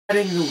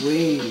the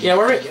wave. Yeah,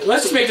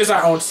 let's just make this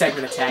our own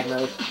segment of tag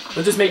mode.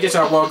 Let's just make this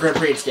our World Grand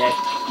Prix instead.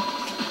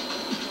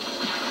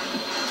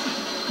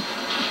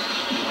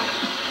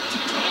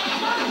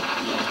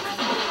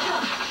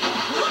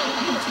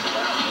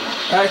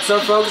 Alright, so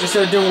folks,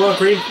 instead of doing World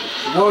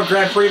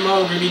Grand Prix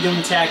mode, we're going to be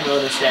doing tag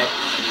mode instead.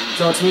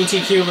 So it's me and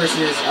TQ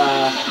versus,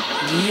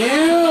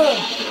 Yeah!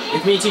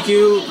 It's me and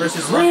TQ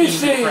versus Lucky and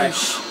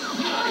DeFresh.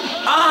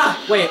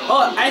 Ah! Wait,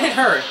 oh, I hit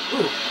her.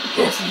 Ooh.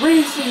 It's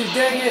Reese's,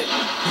 dang it!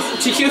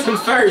 TQ's in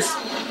first.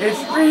 It's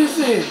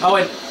Reese's! Oh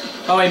wait,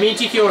 me and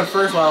TQ are in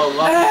first while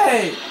Lucky,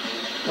 Hey!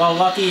 while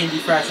Lucky and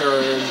DeFresh are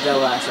in dead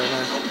last right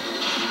now.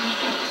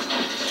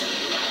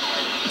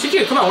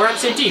 TQ, come on, we're on the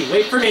same team.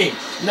 Wait for me.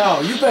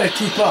 No, you better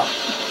keep up.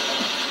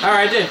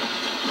 Alright, I did.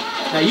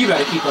 Now you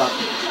better keep up.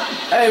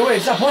 Hey,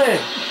 wait, stop playing!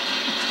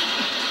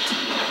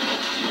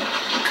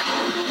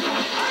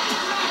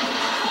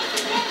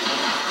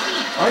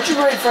 Aren't you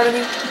right in front of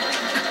me?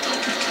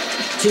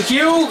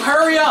 TQ,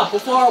 hurry up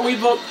before we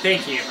vote.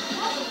 Thank you.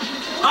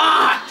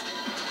 Ah!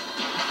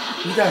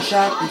 You got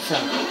shot, you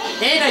shot.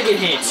 And I get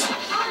hit.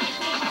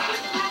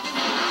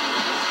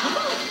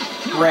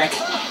 Wreck.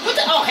 What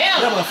the? Oh,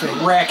 hell! Get my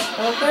face. Wreck.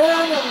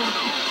 Okay.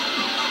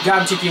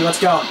 Got him, TQ, let's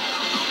go.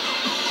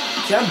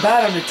 See, I'm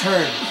bad on the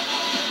turn.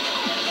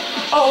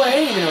 Oh, wait, I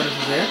didn't even know this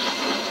was there.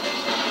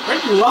 Where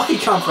did Lucky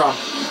come from?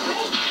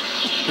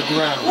 The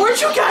ground. Where'd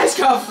you guys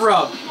come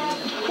from?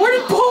 Where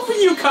did both of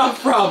you come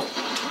from? I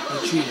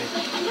cheated.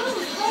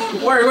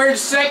 We're in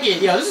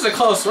second. Yo, this is a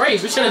close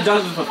race. We should have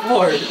done this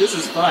before. This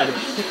is fun.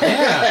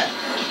 Yeah.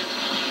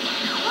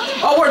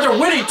 Oh, they're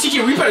winning.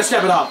 TQ, we better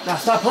step it up. Now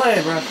stop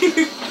playing, bro.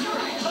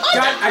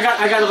 I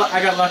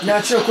got lucky. Now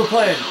chill, quit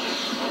playing.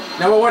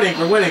 Now we're winning.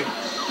 We're winning.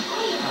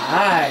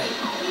 Alright.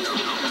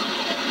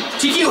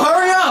 TQ,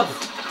 hurry up!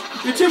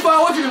 You're too far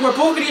away from me. We're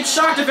both gonna get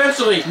shocked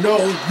eventually. No,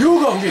 you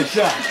gonna get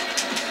shot.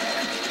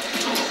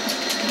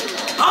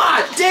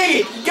 Ah, dang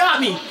it! You got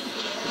me.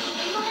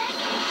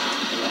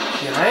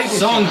 Yeah, I ain't get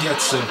Song shot.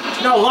 gets him.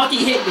 No, Lucky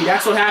hit me.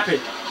 That's what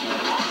happened.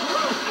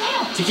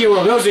 TQ,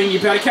 we're losing. You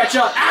better catch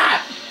up.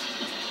 Ah!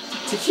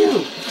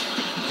 TQ.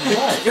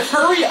 What?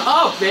 Hurry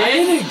up, I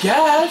man. needed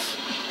gas.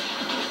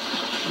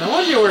 No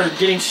wonder we're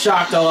getting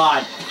shocked a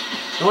lot.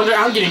 No wonder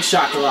I'm getting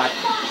shocked a lot.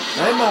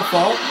 That ain't my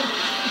fault.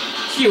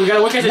 Q, we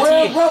gotta work as a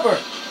Wear team. rubber.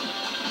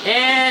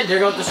 And there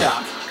goes the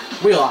shock.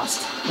 We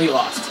lost. We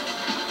lost.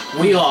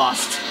 We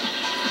lost.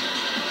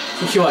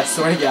 Q, I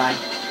swear to God.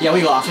 Yeah,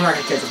 we lost. We're not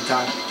gonna catch them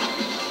time.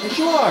 Yes,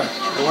 you are.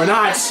 No, we're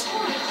not.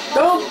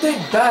 Don't think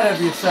bad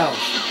of yourself.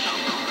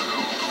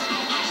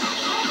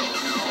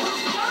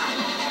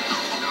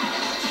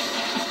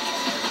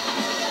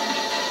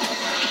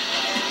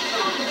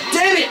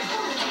 Damn it!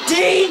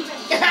 Dean!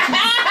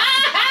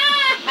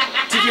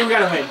 TQ, we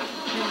gotta win.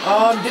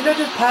 Didn't I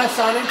just pass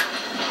Sonic?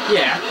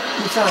 Yeah.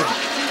 Who's Sonic?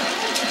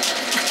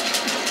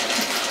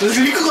 This is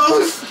gonna be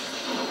close!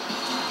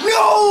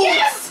 No!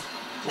 Yes!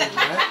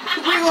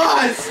 We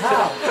lost!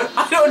 How?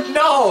 I don't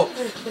know!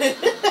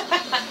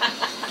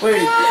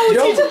 Wait,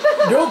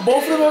 don't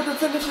both of them have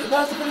to finish it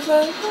past the finish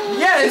line?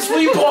 Yes,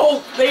 we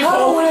both. They How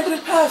both. would I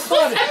just pass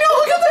Sonic? I know,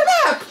 look at the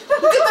map!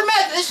 Look at the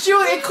map!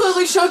 It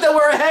clearly showed that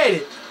we're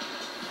ahead!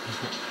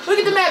 Look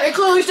at the map, it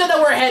clearly showed that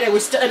we're ahead and,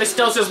 and it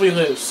still says we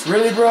lose.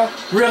 Really, bro?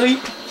 Really?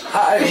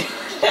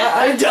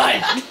 I'm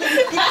done!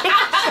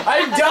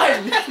 I'm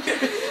done!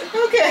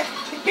 Okay.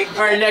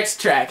 Alright,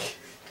 next track.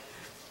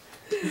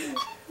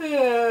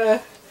 The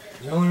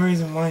only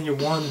reason why you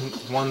won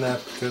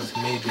that because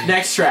maybe.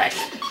 Next track.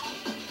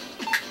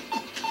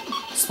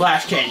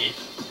 Splash Canyon.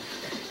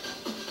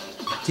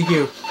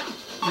 TQ,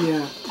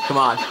 Yeah. come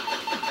on.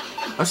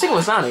 I'm sticking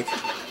with Sonic.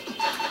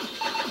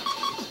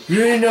 You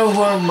didn't know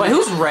who I'm... Wait,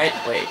 who's red?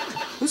 Wait,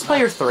 who's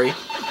player 3?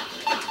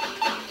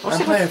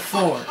 I'm playing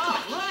 4.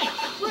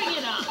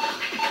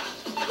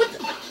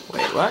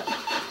 Wait, what?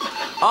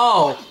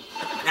 Oh,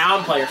 now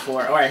I'm player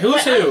 4. Alright,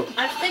 who's who?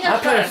 I think I'm I'm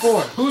playing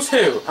first. 4. Who's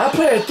who? I'm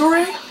playing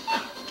 3?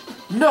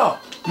 No.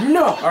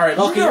 No. Alright,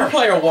 Lucky, No. you're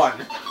player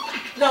 1.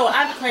 No,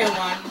 I'm player 1.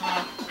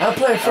 I'm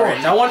playing 4.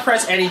 Alright, no one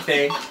press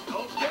anything.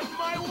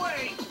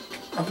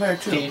 I'm player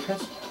 2. Can you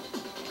press?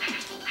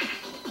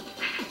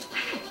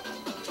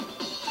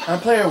 I'm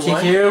player 1.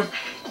 TQ.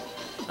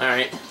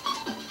 Alright.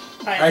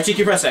 Alright,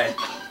 TQ, press A.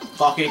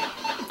 Lucky.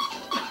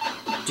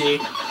 D.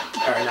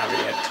 Alright, not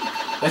ready yet.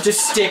 Let's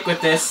just stick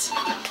with this.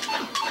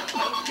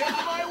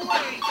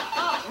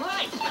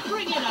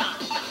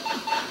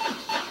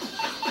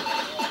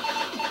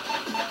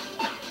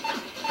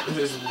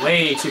 This is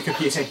way too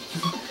confusing.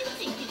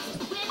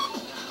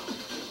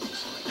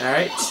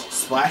 Alright,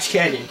 Splash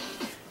Canyon.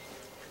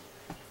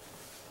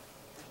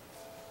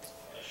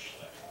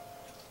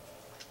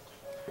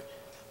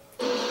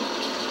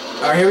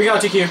 Alright, here we go,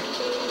 TQ.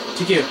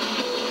 TQ.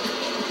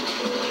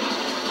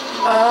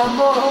 I'm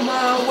on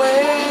my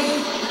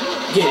way.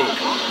 Get it.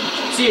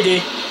 See you,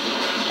 D.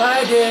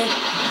 I did.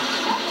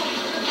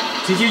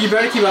 TQ, you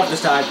better keep up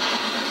this time.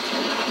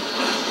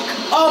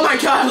 Oh my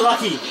god,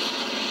 Lucky!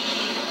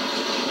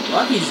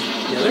 Lucky's...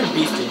 yeah, they're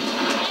beasting.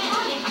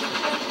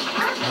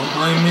 Don't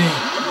blame me.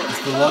 It's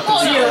The luck Oh,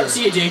 of See no. you,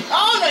 see you, G.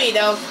 Oh, no, you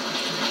don't.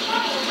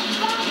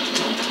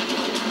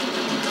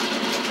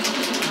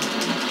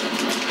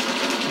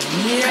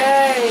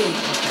 Yay!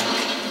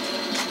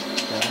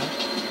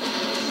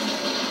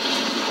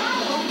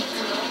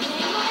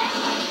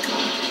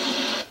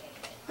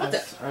 What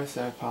the? I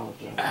said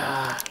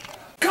apologize.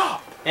 Go!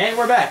 And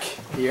we're back.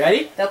 You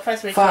ready? Don't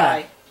press retry.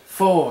 5,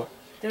 4,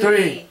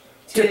 3,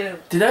 2.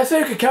 Did I say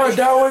you could count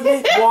down with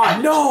me?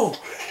 1. No!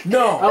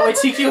 No! Oh, wait,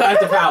 TQ has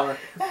the power.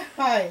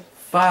 5.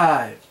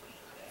 5,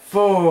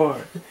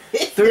 4,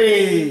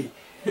 3,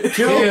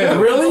 2. Yeah.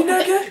 Really,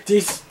 nigga?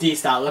 D,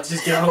 stop. Let's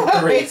just get over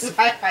the race.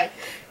 5.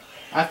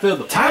 I feel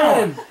the power.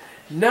 10,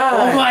 9.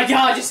 Oh my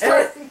god, just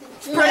press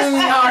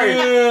start.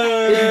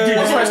 Dude,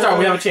 just press start.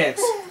 We have a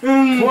chance.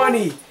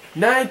 20,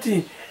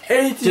 19,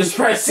 18. Just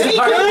press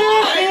start.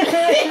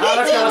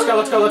 Let's go,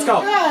 let's go, let's go,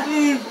 let's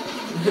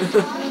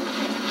go.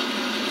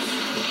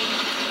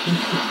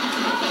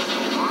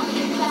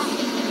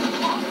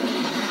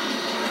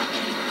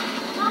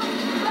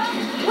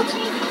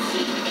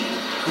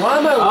 Why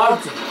am I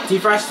walking?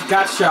 DeFresh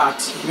got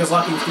shocked because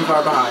Lucky was too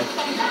far behind.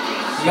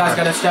 You guys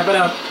gotta step it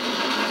up.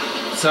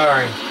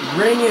 Sorry.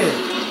 Bring it.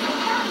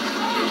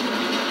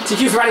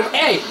 TQ's running.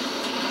 Hey!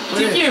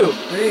 TQ!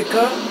 There you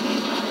go.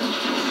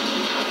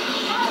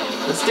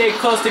 Let's stay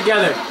close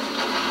together.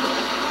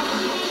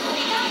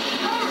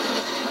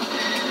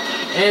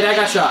 And I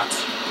got shocked.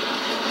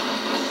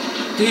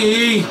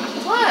 D.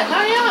 What?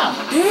 Hurry up.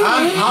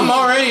 I'm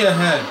already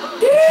ahead.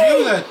 It's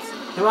you that.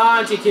 Come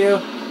on,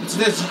 TQ. It's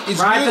this. It's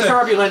Ride you the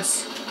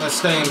turbulence. that's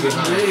staying There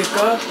behind. you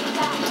go.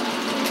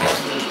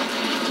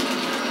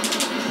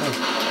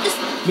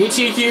 Me and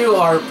TQ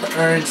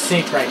are in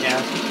sync right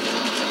now.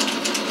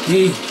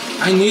 D.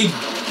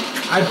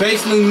 I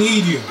basically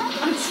need you.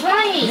 I'm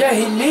trying. Yeah,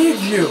 he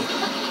needs you.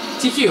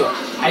 TQ,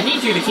 I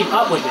need you to keep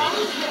up with me.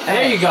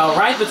 There you go.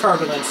 Ride the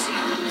turbulence.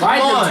 Ride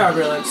Come the on.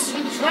 turbulence.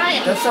 I'm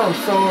trying. That sounds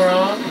so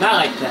wrong. Not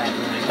like that,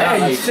 man. Not Hey,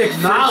 you like, sick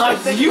freak. Not Don't like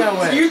think you. that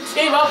way. You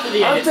came up with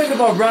the I'm end. thinking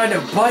about riding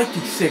a bike,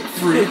 you sick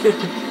freak.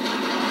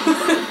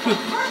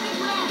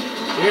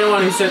 You're the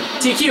one who said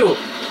TQ.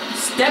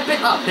 Step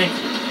it up. Thank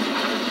you.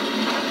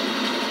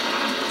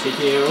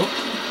 TQ.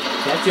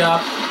 Catch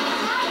up.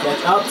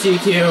 Catch up,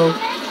 TQ.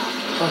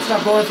 Oh,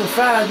 stop going so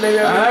fast. Maybe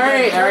I'm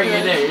Alright,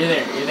 you're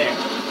there.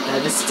 Now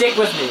just stick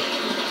with me.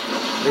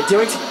 We're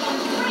doing.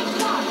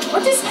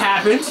 What just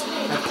happened?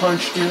 I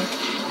punched you.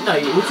 No,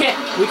 we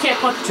can't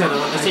punch each other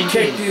on the same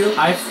kicked team. you.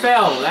 I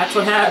fell. That's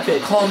what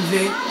happened.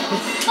 Clumsy.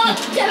 Oh,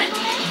 damn it.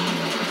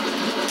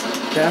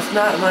 That's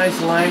not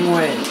nice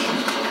language.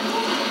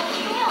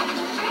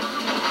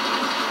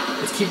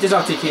 Let's keep this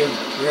up, TQ.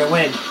 We're gonna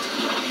win.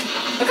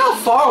 Look how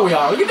far we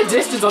are. Look at the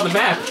distance on the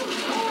map.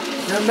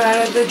 No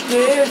matter the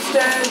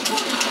distance.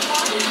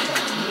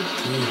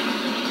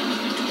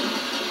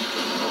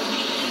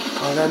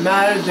 All that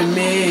matters to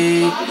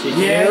me. TQ.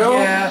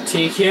 Yeah.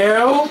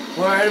 TQ.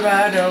 Worried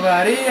about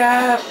nobody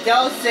else.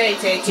 Don't say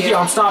take TQ, you.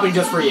 I'm stopping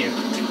just for you.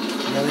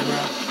 Really, bro?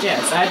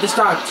 Yes, I had to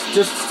stop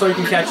just so you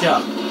can catch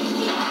up.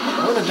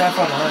 I wasn't that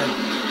far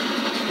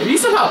behind. If you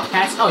somehow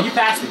pass, oh, you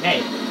passed me.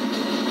 Hey,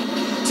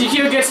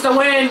 TQ gets the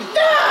win.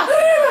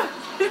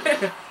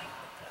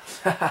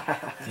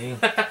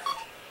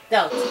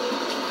 Don't.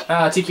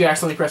 TQ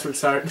accidentally pressed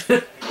restart.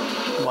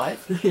 What?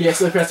 He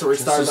accidentally pressed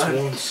restart Just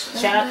button.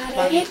 once. Shut up,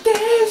 buddy.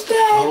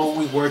 How will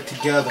we work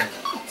together?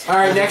 All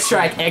right, next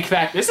strike, egg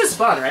pack. This is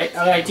fun, right?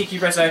 All right, TQ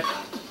press A.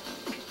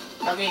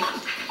 Okay.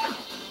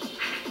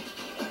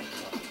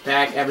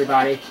 Back,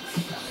 everybody.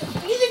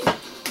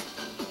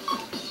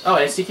 Oh,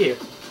 it's TQ.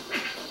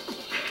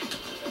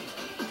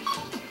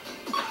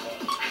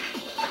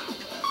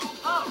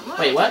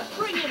 Wait, what?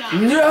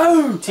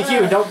 No!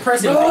 TQ, don't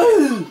press it.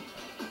 No!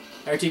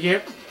 Alright,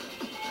 TQ.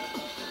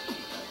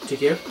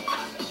 TQ.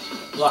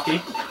 Lucky.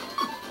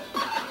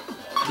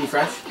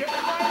 DeFresh.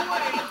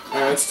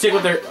 Alright, let's stick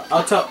with their.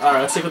 Alright,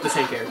 let's stick with the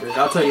same characters.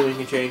 I'll tell you when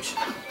you can change.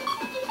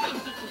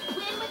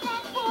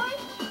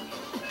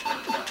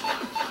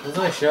 Was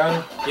I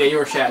Shadow? Yeah, you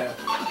were Shadow.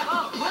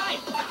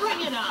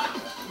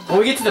 When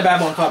we get to the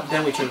Babylon Cup,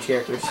 then we change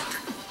characters.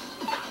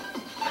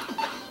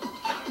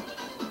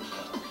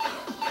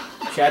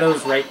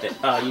 Shadow's right there.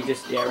 Oh, you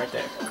just, yeah, right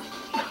there.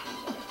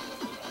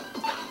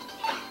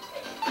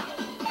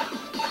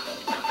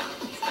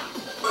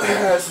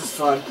 This is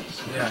fun.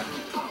 Yeah.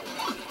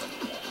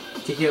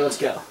 TQ, let's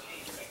go.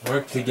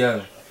 Work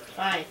together.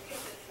 Fine.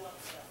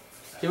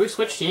 Did we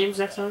switch teams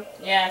next time?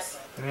 Yes.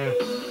 Yeah.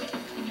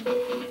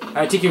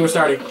 Alright, TQ, we're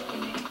starting.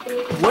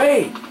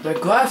 Wait! My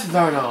glasses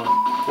aren't on.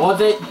 Well,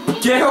 they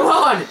get them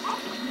on!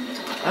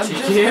 I'm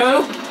just...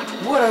 TQ?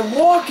 What? I'm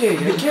walking.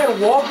 I can't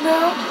walk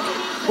now?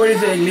 What,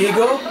 is it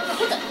illegal?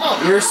 What the?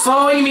 Oh. You're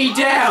slowing me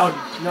down!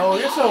 No,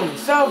 you're slowing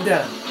yourself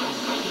down.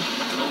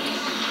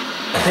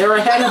 They're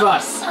ahead of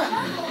us.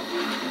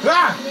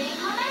 Ah!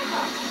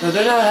 No,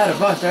 they're not ahead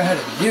of us. They're ahead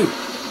of you.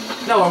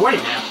 No, we're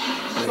winning now.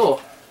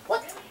 Cool.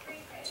 What?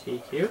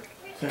 TQ.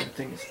 Sorry, the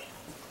thing is...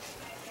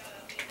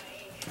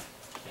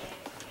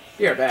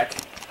 You're back.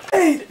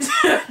 Hey!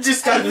 Just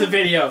started the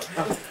video.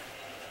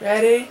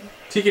 Ready?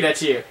 TQ,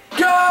 that's you.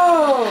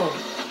 Go!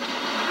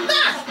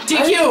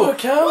 TQ! A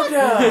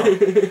countdown!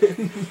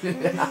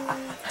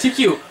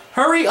 TQ,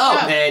 hurry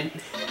up, man.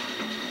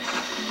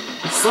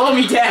 Slow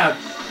me down.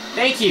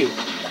 Thank you.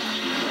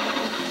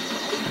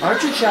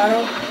 Aren't you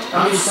Shadow?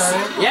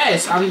 Sonic?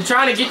 Yes, I'm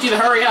trying to get you to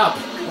hurry up.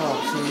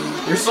 Oh,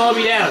 see? You're slowing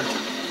me down.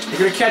 You're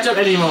gonna catch up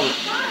any moment.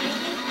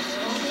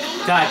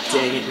 God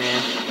dang it,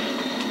 man.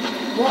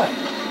 What?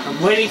 I'm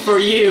waiting for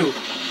you.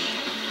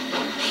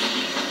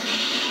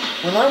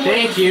 Well, I'm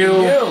Thank waiting you.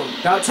 for you.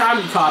 About time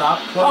you caught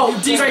up. Well, Oh,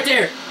 D's right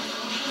there.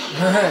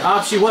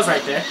 Oh, she was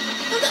right there.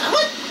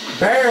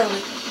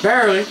 Barely.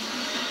 Barely.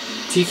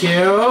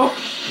 TQ.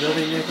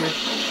 Really, nigga?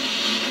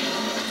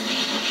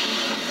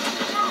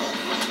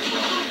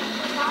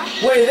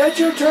 Wait, is that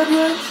your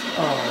turbulence?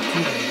 Oh,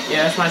 TJ.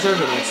 Yeah, that's my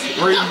turbulence.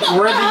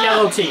 We're the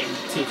yellow team,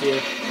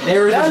 TQ. They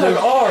were the That's blue.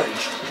 like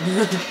orange.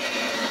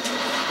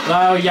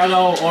 Oh,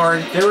 yellow,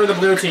 orange. They were the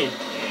blue team.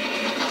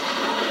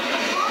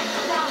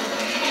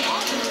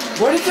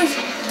 What does this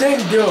thing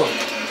do?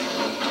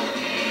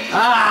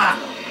 Ah!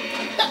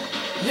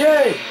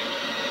 Yay!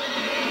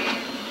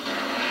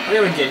 How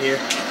do we get here?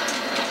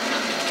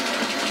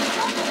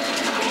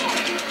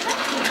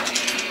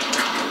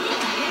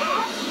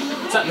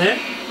 What's up, man?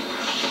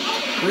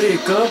 Ready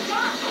to go?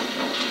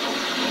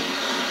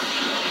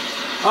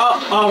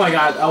 Oh my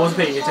god, I wasn't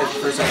paying attention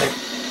for a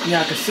second.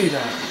 Yeah, I can see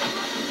that.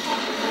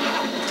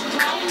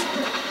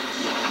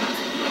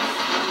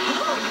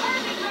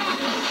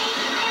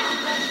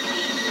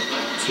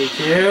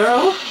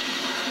 TQ.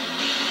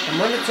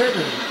 I'm on the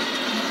turbulence.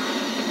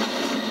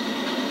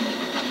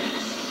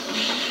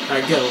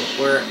 Alright, go.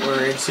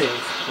 We're in sync.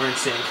 We're in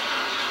sync.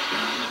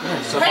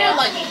 So Very far.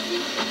 lucky.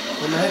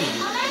 I'm ready.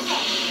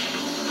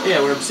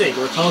 Yeah, we're in sync.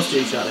 We're close to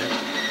each other.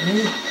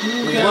 We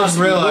guys lost.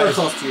 We're realize-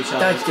 close to each other.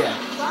 That's good.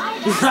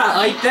 Not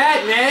like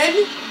that, man.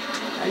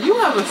 You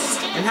have a.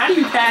 And how do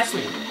you pass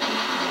me?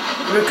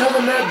 We're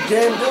coming that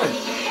damn good.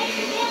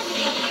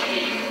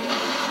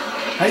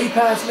 How you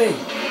pass me?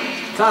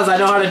 Cause I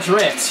know how to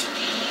drift.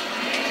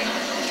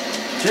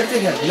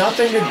 Drifting has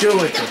nothing to do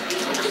with it.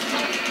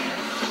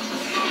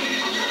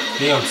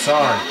 D, I'm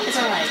sorry. It's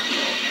alright.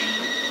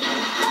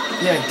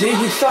 Yeah, D,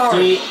 he's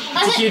sorry.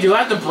 TQ, do I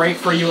have to brake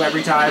for you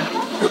every time?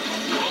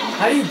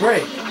 How do you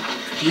brake?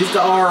 Use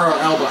the R or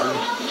L button.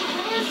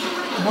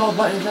 What the hell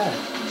button is that?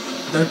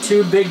 The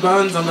two big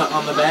buttons on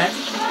the back.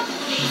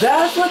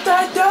 That's what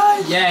that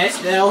does? Yes,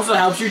 that also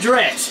helps you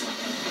drift.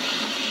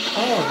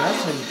 Oh,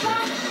 that's how you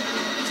drift.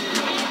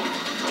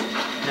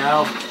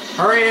 Now,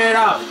 hurry it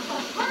up.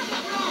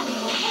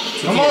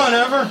 Come on,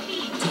 Ever.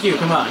 TQ,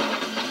 come on.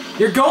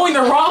 You're going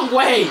the wrong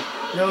way.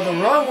 No, the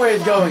wrong way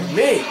is going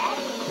me.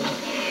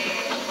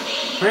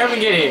 Hurry up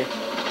and get here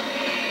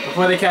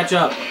before they catch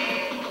up.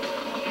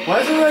 Why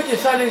does it look like your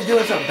son is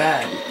doing something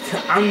bad?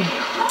 I'm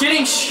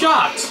getting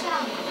shocked.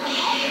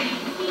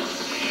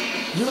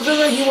 You look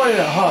like he wanted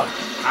a hug.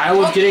 I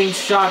was getting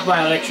shocked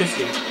by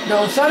electricity.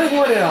 No, Sonic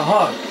wanted a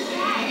hug.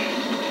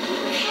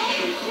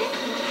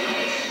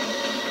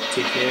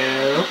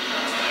 TQ.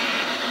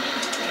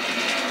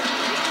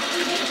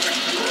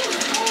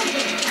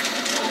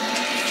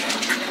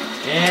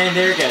 And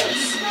there it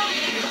goes.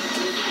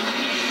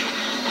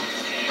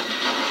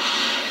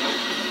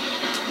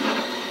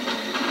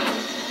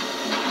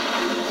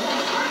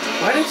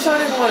 Why did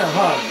Sonic want a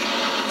hug?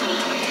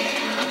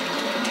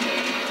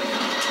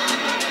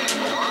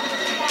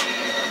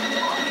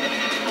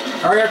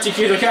 Hurry up,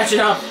 TQ, they're catching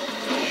up.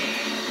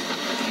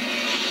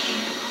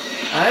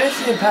 I didn't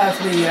see him pass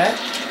me yet.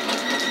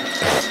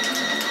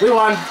 We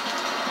won.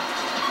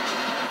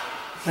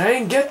 I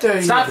didn't get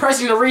there Stop yet.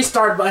 pressing the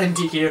restart button,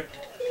 TQ.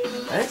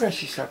 I didn't press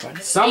the start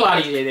button.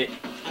 Somebody did it.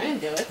 I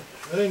didn't do it.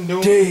 I didn't do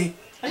it. D.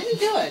 I didn't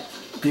do it.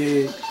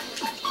 D.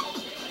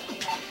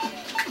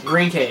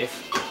 Green cave.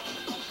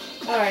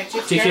 Alright,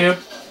 TQ.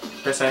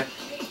 Press A.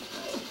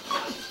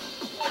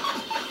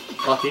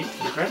 Lucky.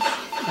 You press?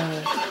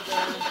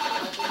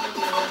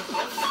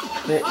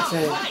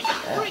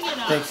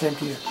 Thanks, same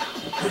to you.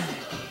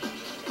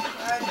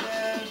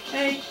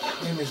 Hey.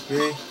 Hey, Miss B.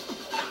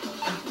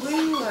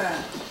 Where you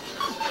at?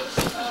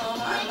 Oh,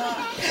 my Lord.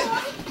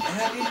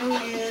 Happy New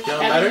Year.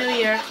 Feeling Happy better? New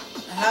Year.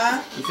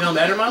 Huh? You feeling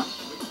better, Mom?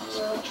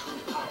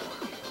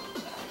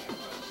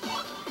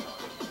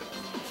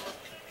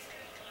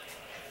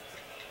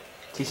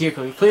 TQ,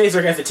 can we please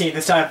work as a team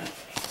this time?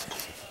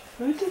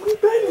 What did we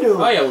been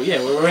doing? Oh yeah,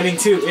 we're winning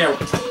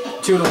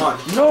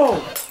 2-1.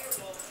 No!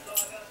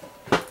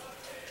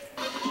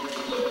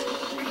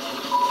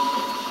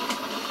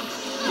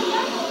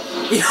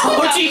 Yo,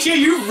 TQ,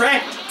 you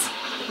wrecked!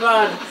 Come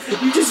on,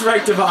 you just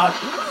wrecked him on.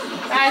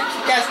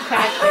 That's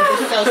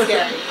practice. It's so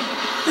scary.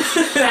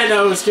 I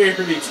know, it was scary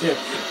for me too.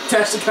 It's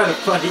actually kind of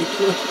funny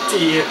to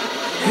you.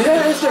 Is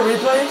that instant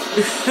replays?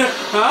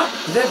 Huh?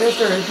 Is that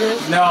instant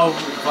replays? No,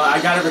 but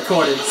I got it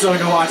recorded, so we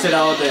can watch it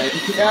all day.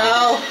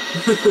 No.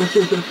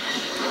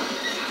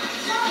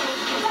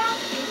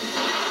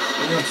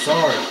 I'm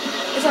sorry.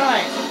 It's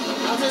alright.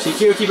 I'll just...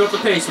 TQ, keep up the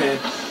pace, man.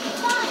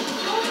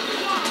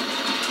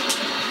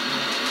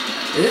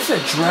 Is this a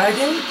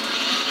dragon?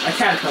 A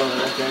caterpillar,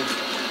 I think.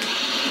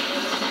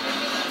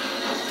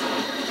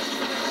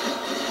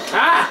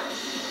 Ah!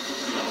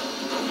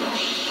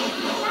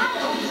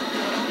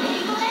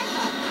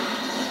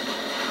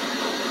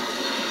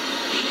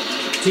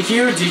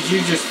 TQ, did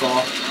you just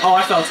fall? Oh,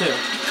 I fell too.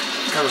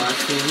 Never mind.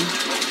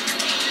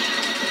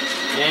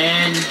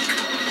 And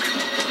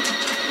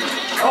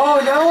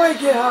Oh, now I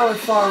get how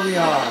far we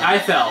are. I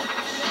fell.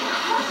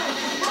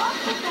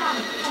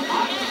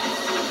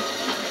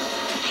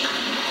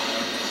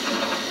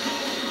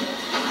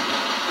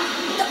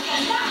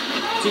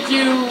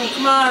 TQ,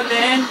 come on,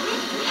 man.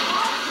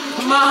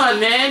 Come on,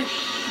 man.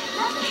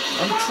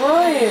 I'm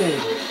trying.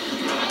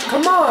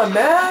 Come on,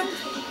 man.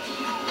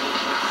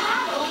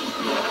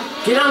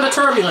 Get on the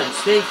turbulence.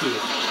 Thank you.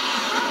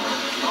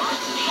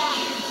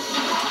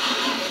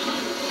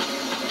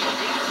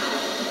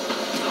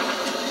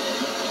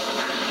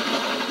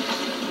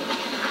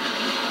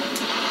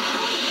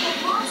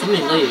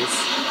 Something leaves.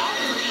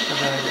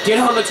 Get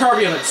on the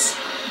turbulence.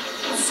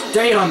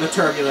 Stay on the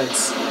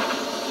turbulence.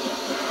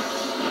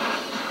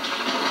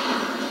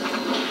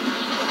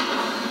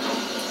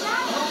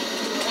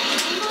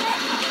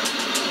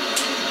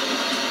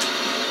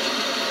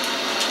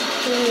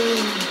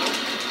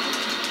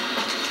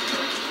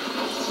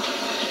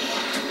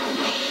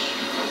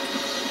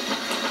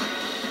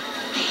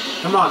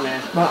 Come on,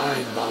 man.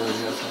 Behind, behind.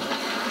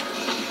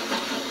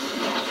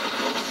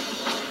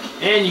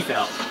 And you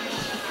fell.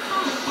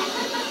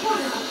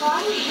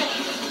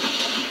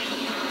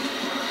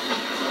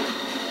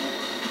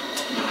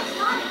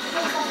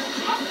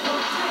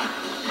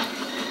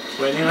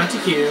 Waiting on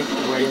TQ.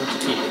 Waiting on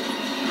TQ.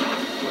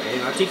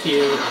 Waiting on TQ.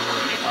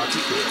 Waiting on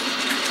TQ.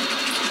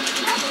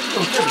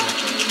 Oh,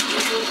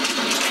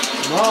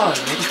 come on,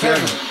 make it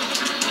turn.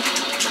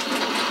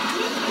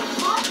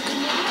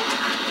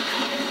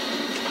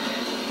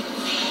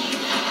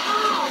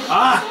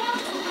 Ah!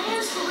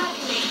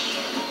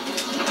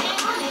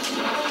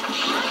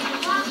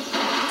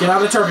 Get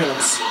out of the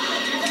turbulence.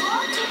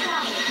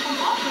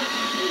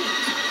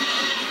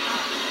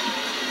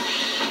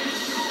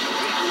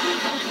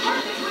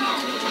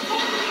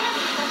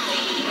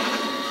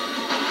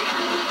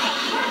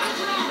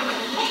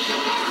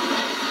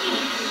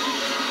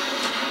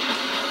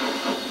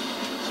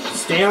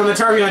 Stay on the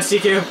turbulence,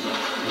 TQ.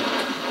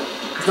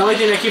 It's the only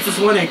thing that keeps us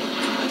winning.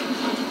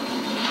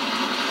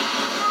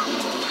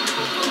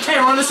 Hey,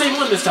 we're on the same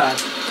one this time.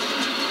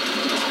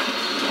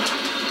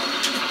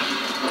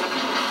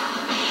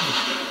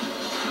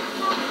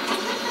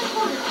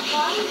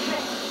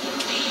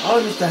 I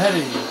was just ahead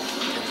of you.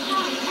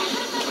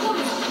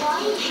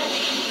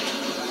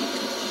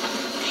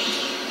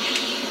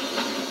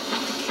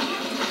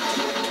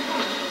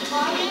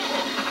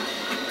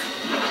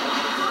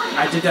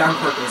 I did that on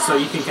purpose, so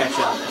you can catch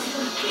up.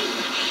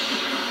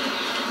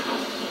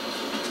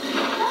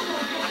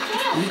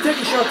 Did you take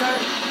a shortcut?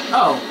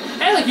 Oh,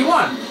 hey, look, you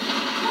won.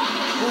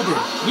 Who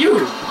did?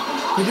 You.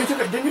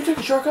 Didn't you take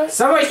a shortcut?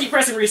 Somebody keep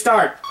pressing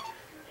restart.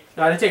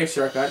 No, I didn't take a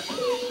shortcut.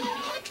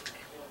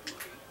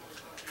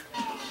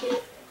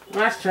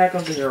 Last track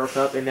of the Euro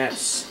Cup, and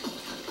that's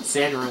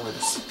Sand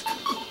Ruins.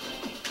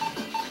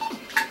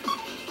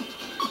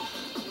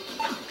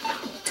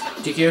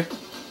 GQ.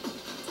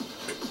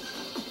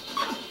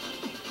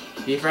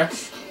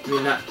 DeFresh. I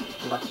mean, not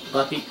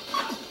Lucky.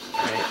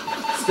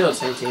 Alright. Still the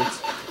same teams.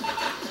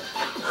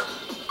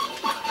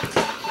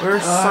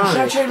 Where's Should I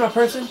Sonic? change my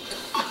person?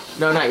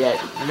 No, not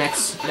yet.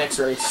 Next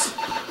race.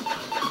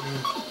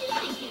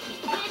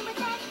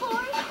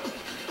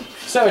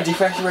 So,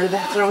 DeFresh, you ready to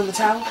throw in the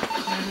towel?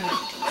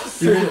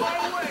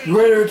 You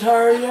ready to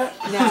retire yet?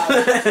 No.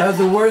 As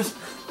the worst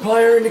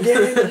player in the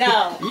game?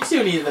 No. You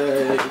two need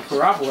to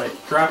corroborate.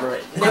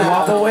 Cooperate?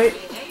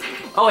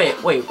 Oh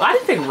wait, I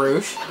didn't pick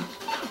Rouge.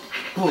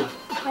 Who?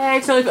 I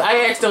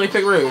accidentally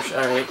picked Rouge.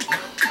 Alright.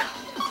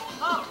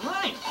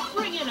 Alright,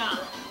 bring it on.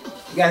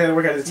 You gotta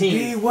work as a team.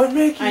 Gee, what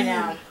made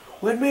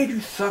you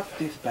suck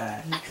this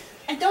bad?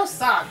 And don't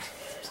suck.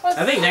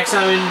 I think next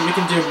time we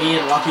can do me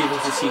and Lucky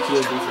versus TQ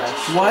and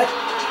DeFresh. What?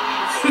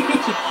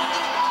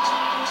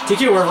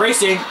 TQ, we're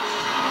racing!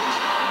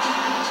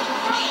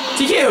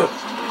 TQ!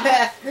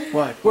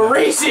 What? We're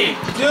racing!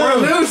 Dude. We're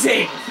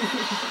losing!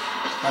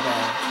 My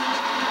bad.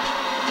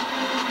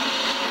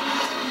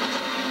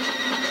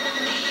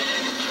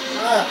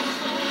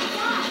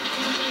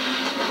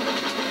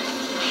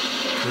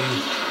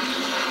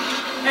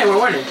 Hey,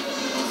 we're winning.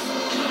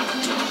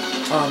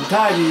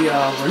 Tidy,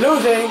 we're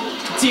losing.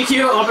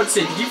 TQ,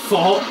 opposite, did you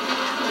fall?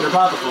 You're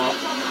about to fall.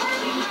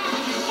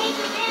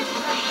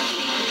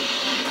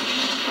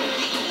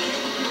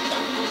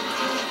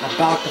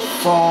 About to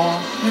fall.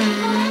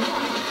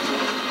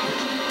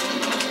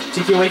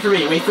 TQ, wait for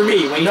me, wait for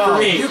me, wait No, for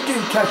me. you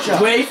can catch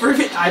up. Wait for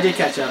me. I did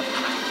catch up.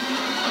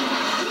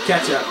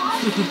 Catch up.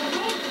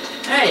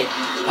 Hey!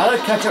 I like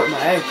catch up with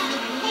my eggs.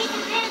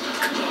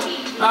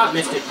 Ah,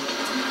 missed it.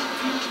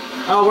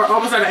 Oh, we're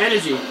almost out of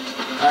energy.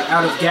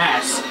 Out of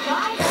gas.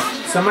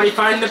 Somebody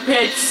find the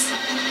pits.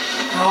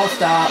 I'll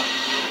stop.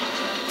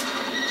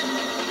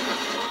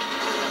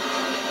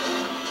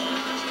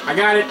 I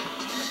got it.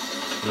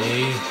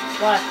 Hey.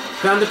 What?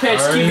 Down the pitch.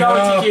 Hurry Keep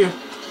going, up. TQ. I'm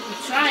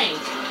trying.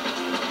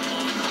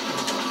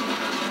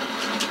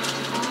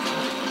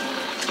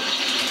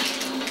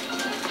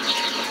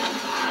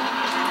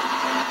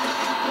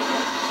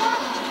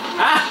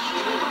 Ah!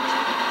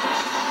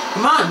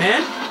 Come on,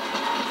 man.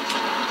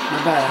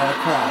 My bad, I had a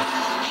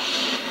crash.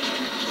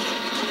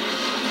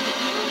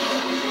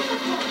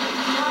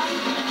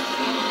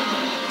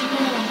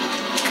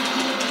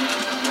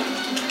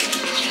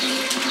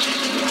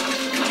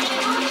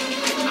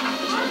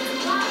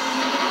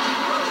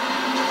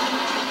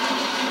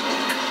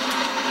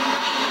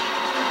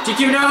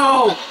 TQ,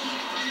 no!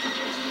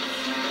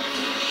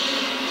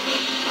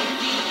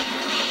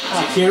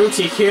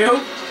 TQ.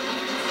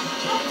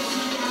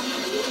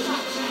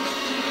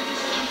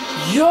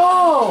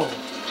 Yo!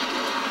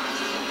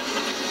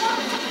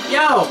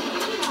 Yo!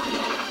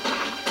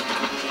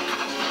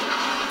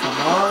 Come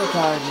on,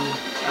 Kaji.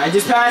 I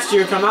just passed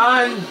you. Come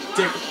on,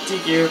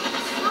 TQ.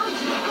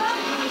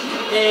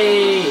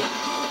 Hey!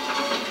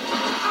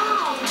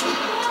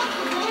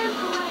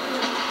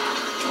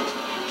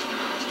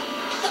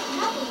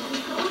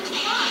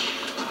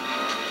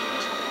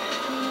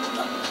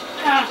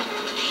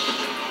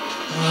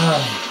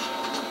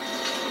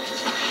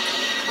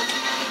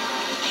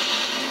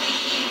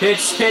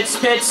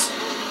 Pitch.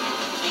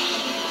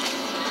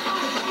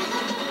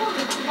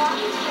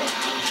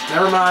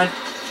 Never mind.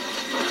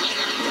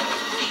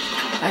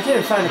 I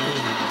can't find it.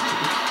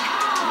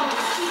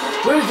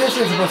 What is this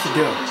thing supposed to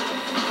do?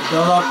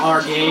 Build up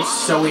our gauge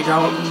so we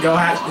don't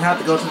have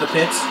to go to the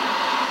pits.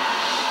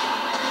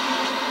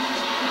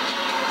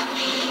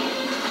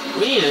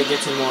 We need to get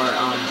some more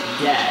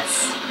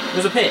gas.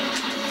 There's a pit.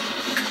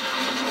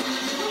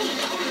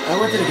 I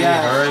went to the Hey,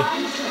 gas. hurry.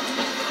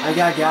 I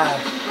got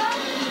gas.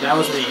 That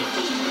was me.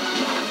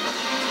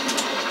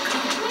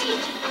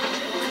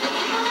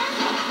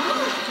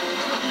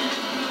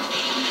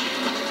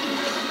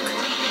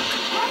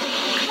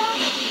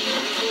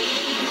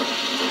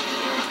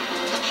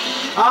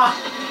 Ah!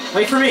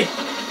 Wait for me!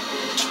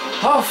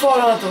 How far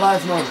on at the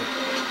last moment?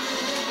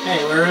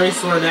 Hey, we're really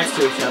sort of next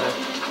to each other.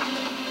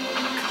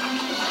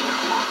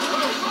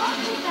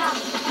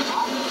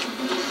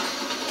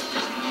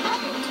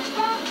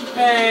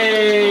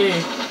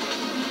 Hey!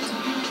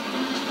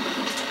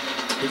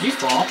 Did you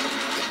fall?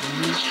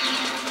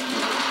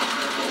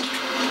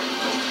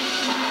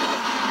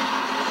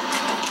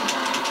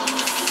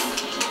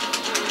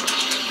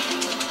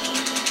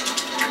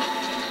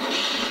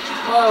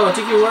 Whoa,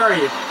 TQ, where are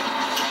you?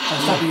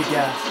 I'm stopping at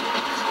gas.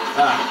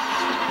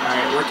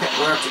 Alright,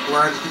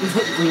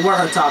 we were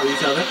on top of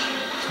each other.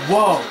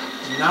 Whoa!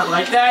 Not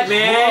like that,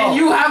 man! Whoa.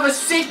 You have a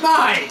sick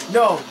mind!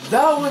 No,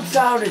 that one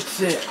sounded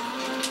sick.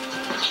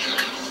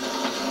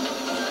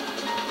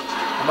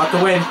 I'm about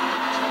to win.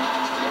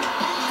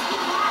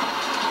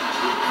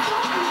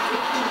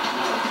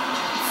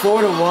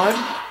 4-1.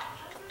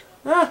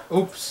 Ah.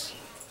 Oops.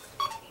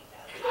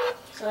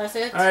 So that's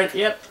it? Alright,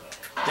 yep.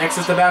 Next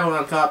is the battle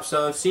on top,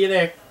 so see you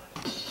there.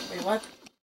 Wait, what?